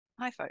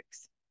Hi,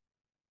 folks.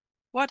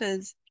 What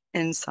is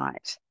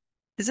insight?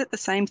 Is it the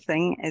same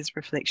thing as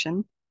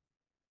reflection?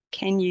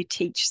 Can you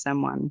teach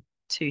someone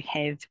to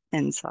have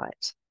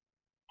insight?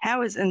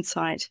 How is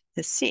insight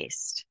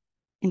assessed?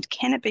 And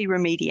can it be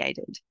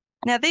remediated?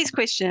 Now, these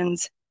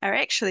questions are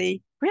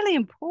actually really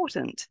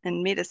important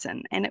in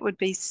medicine, and it would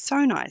be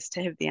so nice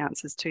to have the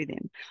answers to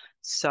them.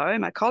 So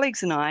my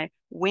colleagues and I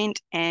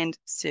went and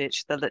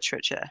searched the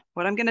literature.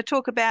 What I'm going to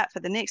talk about for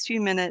the next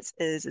few minutes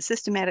is a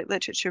systematic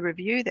literature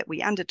review that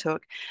we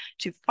undertook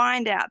to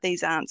find out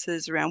these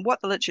answers around what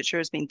the literature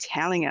has been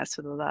telling us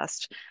for the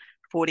last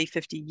 40,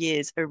 50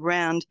 years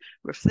around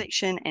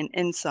reflection and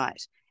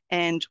insight.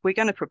 And we're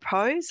going to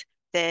propose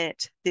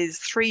that there's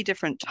three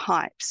different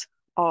types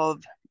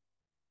of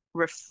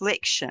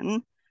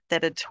reflection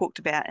that are talked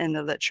about in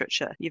the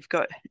literature. You've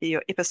got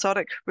your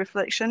episodic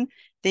reflection,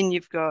 then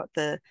you've got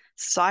the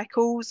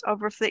cycles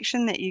of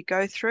reflection that you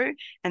go through,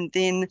 and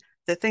then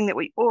the thing that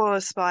we all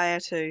aspire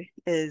to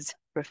is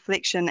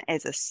reflection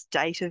as a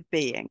state of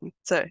being.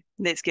 So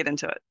let's get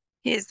into it.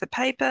 Here's the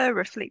paper,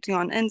 Reflecting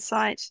on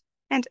Insight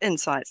and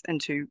Insights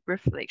into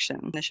Reflection.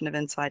 The definition of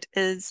insight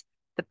is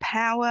the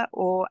power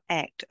or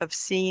act of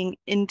seeing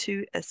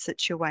into a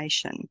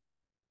situation,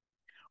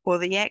 or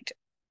the act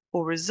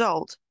or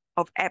result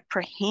of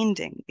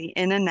apprehending the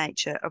inner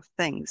nature of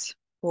things,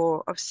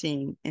 or of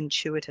seeing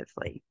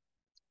intuitively.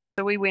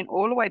 So we went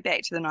all the way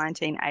back to the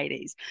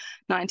 1980s.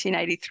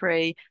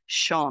 1983,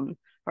 Sean,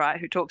 right,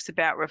 who talks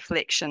about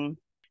reflection.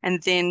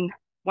 And then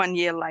 1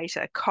 year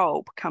later,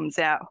 Kolb comes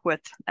out with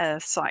a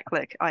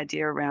cyclic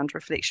idea around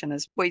reflection.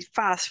 As we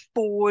fast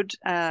forward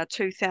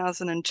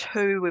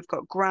 2002, we've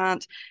got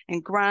Grant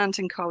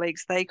and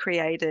colleagues, they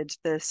created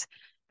this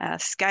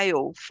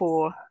scale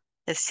for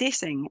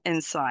assessing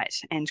insight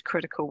and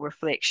critical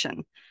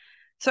reflection.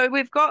 So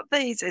we've got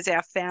these as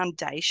our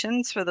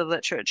foundations for the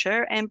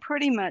literature, and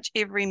pretty much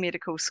every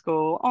medical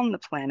school on the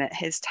planet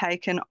has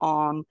taken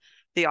on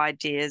the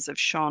ideas of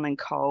Sean and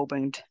Kolb,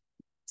 and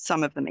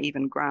some of them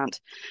even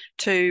Grant,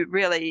 to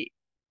really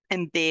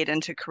embed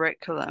into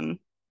curriculum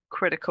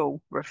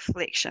critical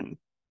reflection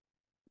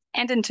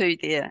and into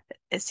their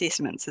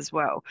assessments as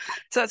well.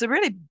 So it's a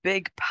really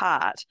big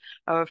part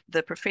of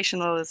the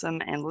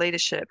professionalism and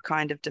leadership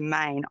kind of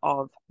domain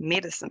of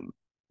medicine.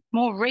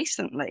 More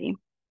recently,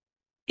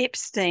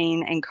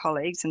 Epstein and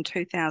colleagues in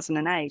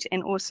 2008,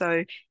 and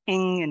also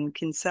Ng and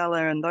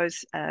Kinsella and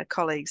those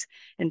colleagues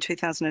in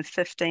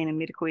 2015 in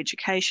medical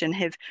education,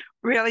 have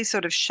really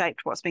sort of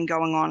shaped what's been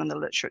going on in the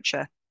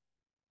literature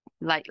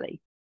lately.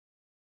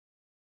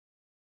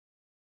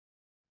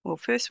 Well,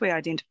 first we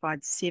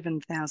identified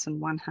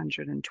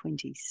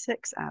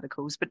 7,126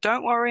 articles, but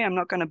don't worry, I'm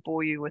not going to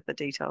bore you with the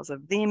details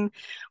of them.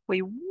 We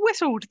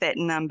whittled that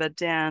number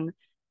down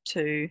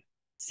to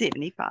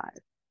 75.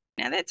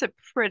 Now, that's a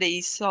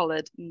pretty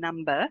solid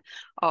number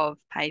of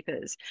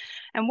papers.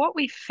 And what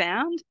we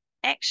found,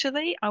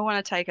 actually, I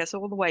want to take us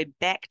all the way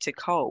back to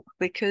Kolb,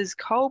 because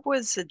Kolb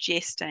was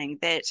suggesting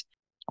that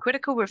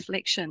critical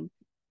reflection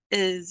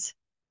is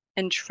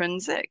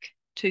intrinsic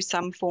to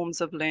some forms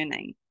of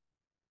learning.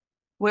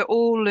 We're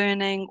all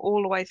learning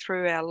all the way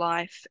through our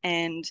life,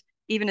 and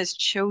even as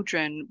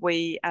children,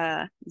 we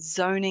are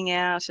zoning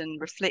out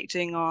and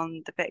reflecting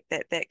on the fact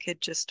that that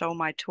kid just stole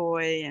my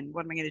toy, and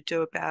what am I going to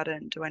do about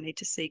it? And do I need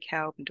to seek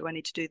help? And do I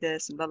need to do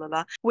this? And la la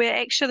la. We're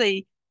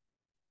actually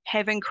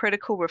having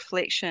critical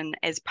reflection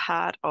as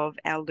part of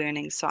our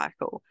learning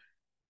cycle.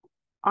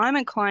 I'm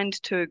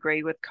inclined to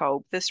agree with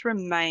Kolb. This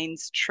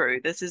remains true.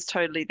 This is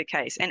totally the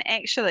case. And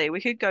actually, we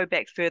could go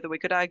back further. We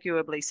could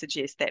arguably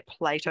suggest that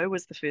Plato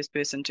was the first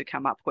person to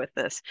come up with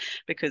this,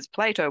 because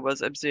Plato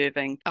was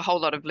observing a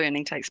whole lot of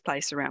learning takes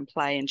place around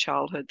play in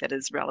childhood that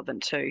is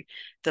relevant to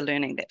the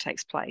learning that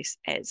takes place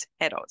as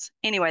adults.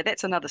 Anyway,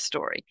 that's another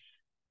story.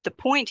 The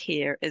point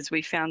here is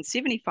we found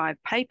 75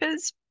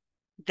 papers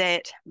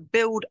that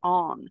build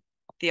on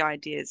the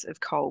ideas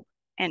of Kolb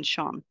and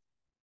Sean.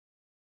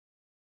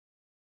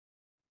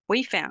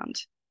 We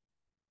found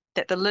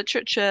that the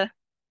literature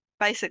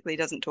basically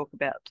doesn't talk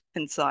about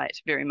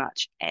insight very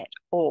much at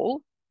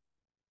all.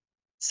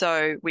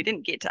 So we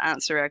didn't get to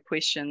answer our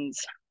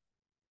questions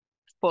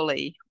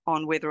fully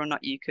on whether or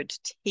not you could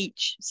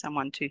teach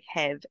someone to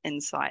have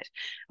insight,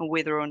 and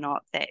whether or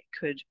not that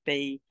could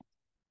be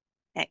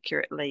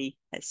accurately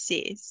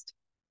assessed.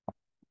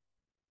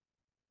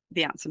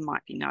 The answer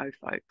might be no,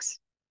 folks.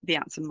 The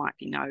answer might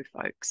be no,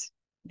 folks.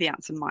 The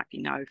answer might be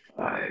no,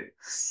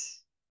 folks.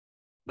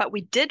 But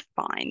we did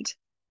find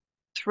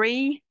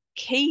three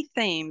key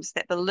themes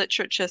that the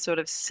literature sort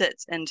of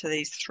sits into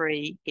these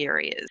three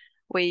areas.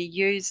 We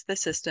use the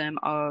system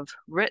of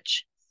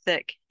rich,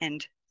 thick,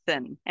 and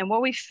thin. And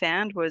what we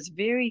found was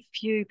very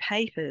few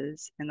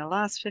papers in the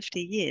last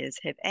 50 years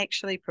have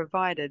actually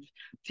provided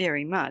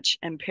very much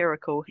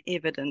empirical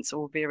evidence,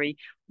 or very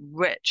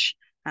rich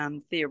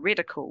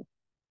theoretical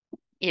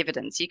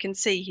evidence. You can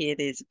see here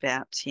there's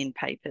about 10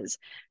 papers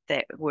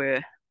that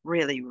were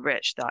really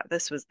rich.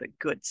 This was the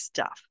good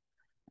stuff.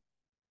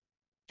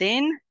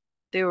 Then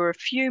there were a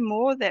few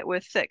more that were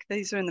thick.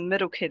 These are in the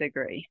middle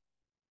category.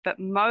 But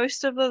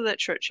most of the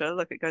literature,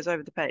 look, it goes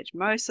over the page,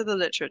 most of the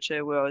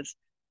literature was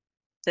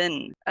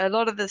thin. A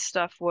lot of this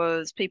stuff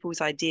was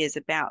people's ideas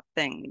about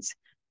things,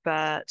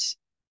 but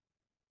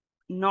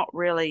not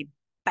really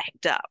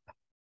backed up.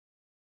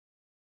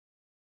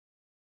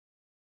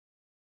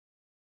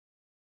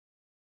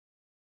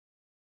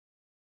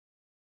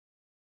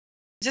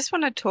 I just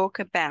want to talk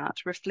about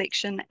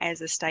reflection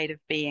as a state of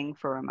being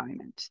for a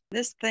moment.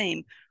 This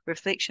theme,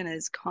 reflection,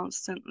 is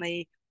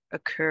constantly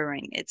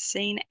occurring. It's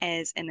seen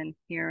as an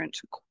inherent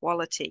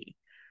quality.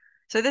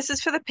 So this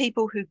is for the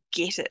people who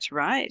get it,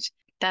 right?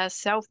 They're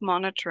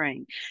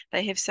self-monitoring,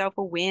 they have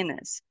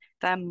self-awareness,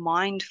 they're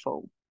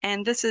mindful.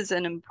 And this is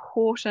an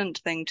important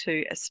thing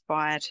to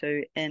aspire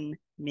to in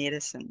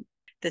medicine.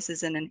 This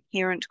is an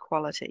inherent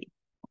quality.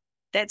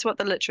 That's what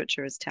the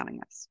literature is telling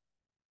us.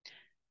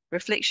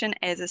 Reflection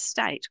as a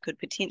state could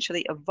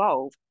potentially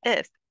evolve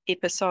if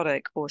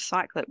episodic or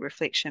cyclic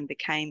reflection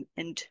became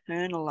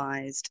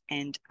internalized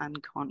and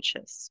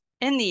unconscious.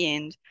 In the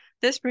end,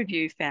 this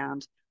review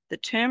found the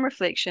term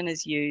reflection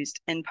is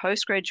used in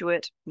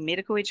postgraduate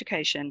medical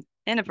education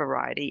in a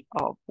variety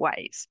of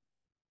ways.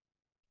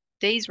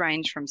 These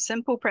range from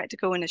simple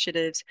practical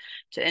initiatives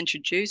to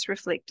introduce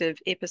reflective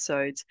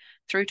episodes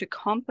through to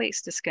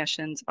complex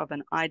discussions of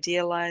an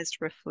idealized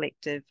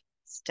reflective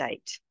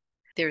state.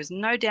 There is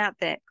no doubt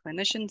that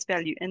clinicians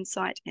value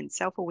insight and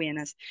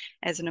self-awareness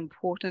as an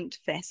important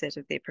facet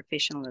of their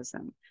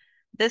professionalism.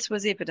 This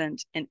was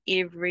evident in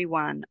every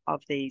one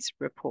of these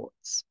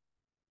reports.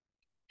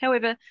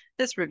 However,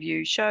 this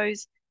review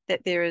shows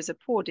that there is a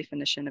poor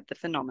definition of the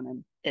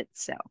phenomenon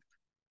itself.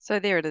 So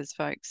there it is,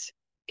 folks.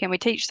 Can we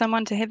teach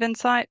someone to have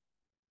insight?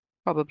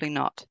 Probably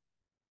not.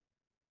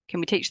 Can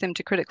we teach them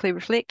to critically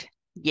reflect?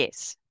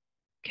 Yes.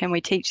 Can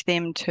we teach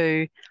them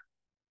to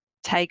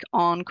take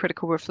on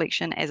critical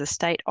reflection as a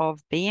state of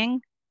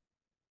being?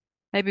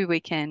 Maybe we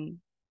can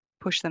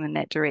push them in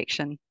that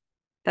direction.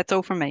 That's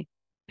all from me.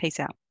 Peace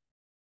out.